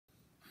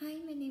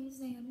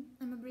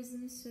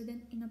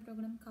student in a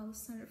program called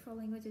Center for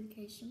Language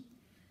Education.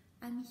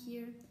 I'm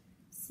here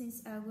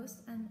since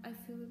August, and I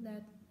feel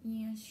that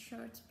in a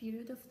short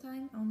period of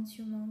time, only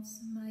 2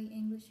 months, my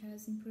English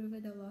has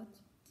improved a lot.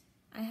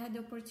 I had the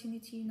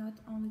opportunity not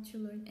only to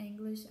learn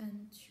English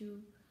and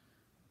to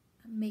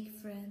make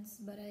friends,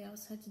 but I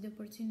also had the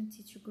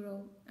opportunity to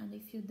grow, and I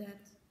feel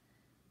that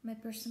my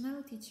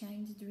personality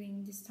changed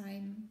during this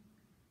time,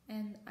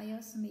 and I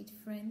also made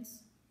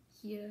friends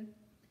here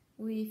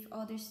with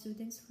other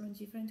students from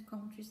different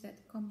countries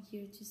that come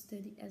here to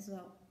study as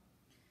well.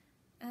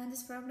 And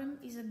this program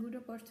is a good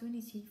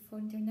opportunity for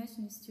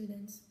international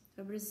students,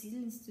 for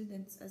Brazilian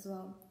students as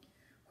well,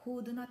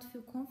 who do not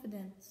feel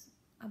confident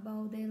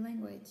about their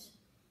language.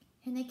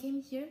 When I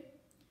came here,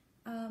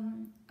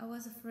 I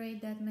was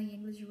afraid that my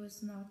English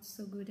was not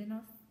so good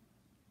enough,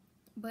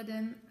 but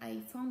then I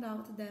found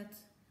out that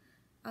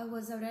I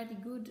was already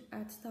good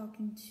at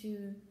talking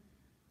to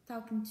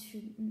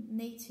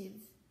native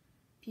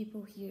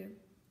people here,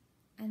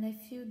 and I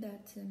feel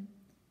that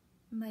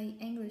my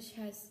English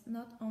has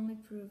not only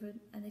proven,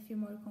 and I feel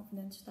more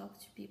confident to talk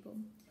to people.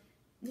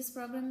 This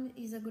program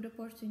is a good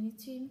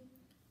opportunity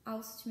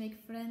also to make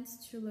friends,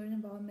 to learn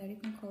about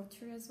American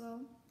culture as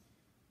well.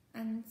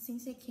 And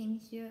since I came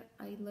here,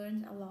 I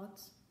learned a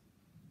lot.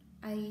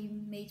 I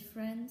made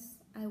friends.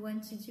 I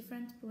went to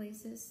different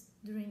places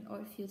during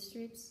our field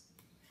trips.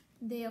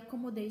 The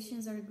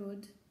accommodations are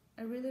good.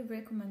 I really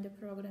recommend the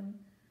program,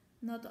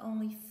 not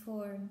only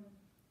for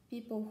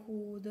people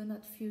who do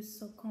not feel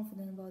so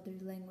confident about their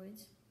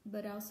language,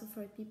 but also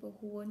for people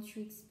who want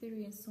to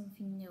experience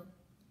something new.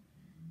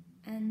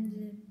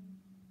 And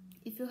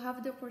if you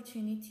have the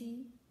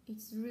opportunity,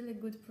 it's a really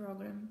good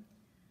program.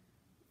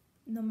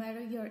 No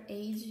matter your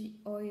age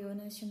or your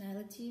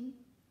nationality,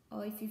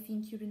 or if you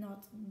think you're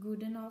not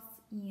good enough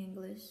in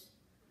English,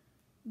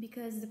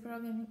 because the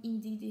program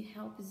indeed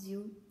helps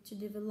you to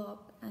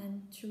develop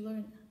and to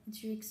learn,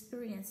 to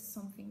experience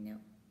something new.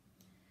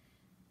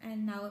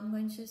 And now I'm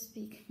going to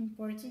speak in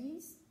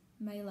Portuguese,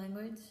 my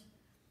language.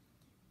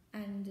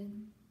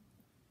 And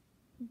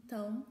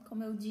então,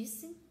 como eu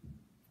disse,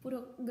 o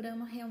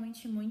programa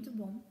realmente é muito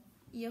bom.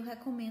 E eu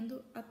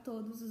recomendo a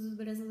todos os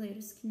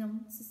brasileiros que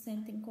não se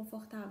sentem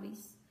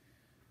confortáveis.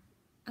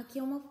 Aqui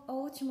é uma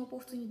ótima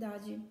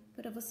oportunidade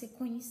para você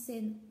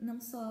conhecer não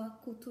só a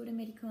cultura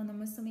americana,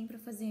 mas também para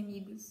fazer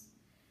amigos.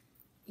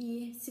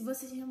 E se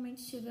você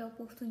realmente tiver a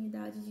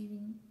oportunidade de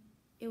vir,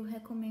 eu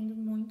recomendo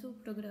muito o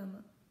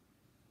programa.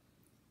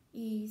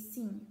 E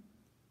sim,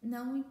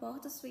 não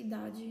importa a sua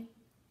idade,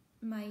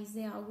 mas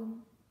é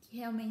algo que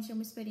realmente é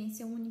uma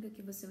experiência única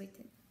que você vai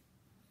ter.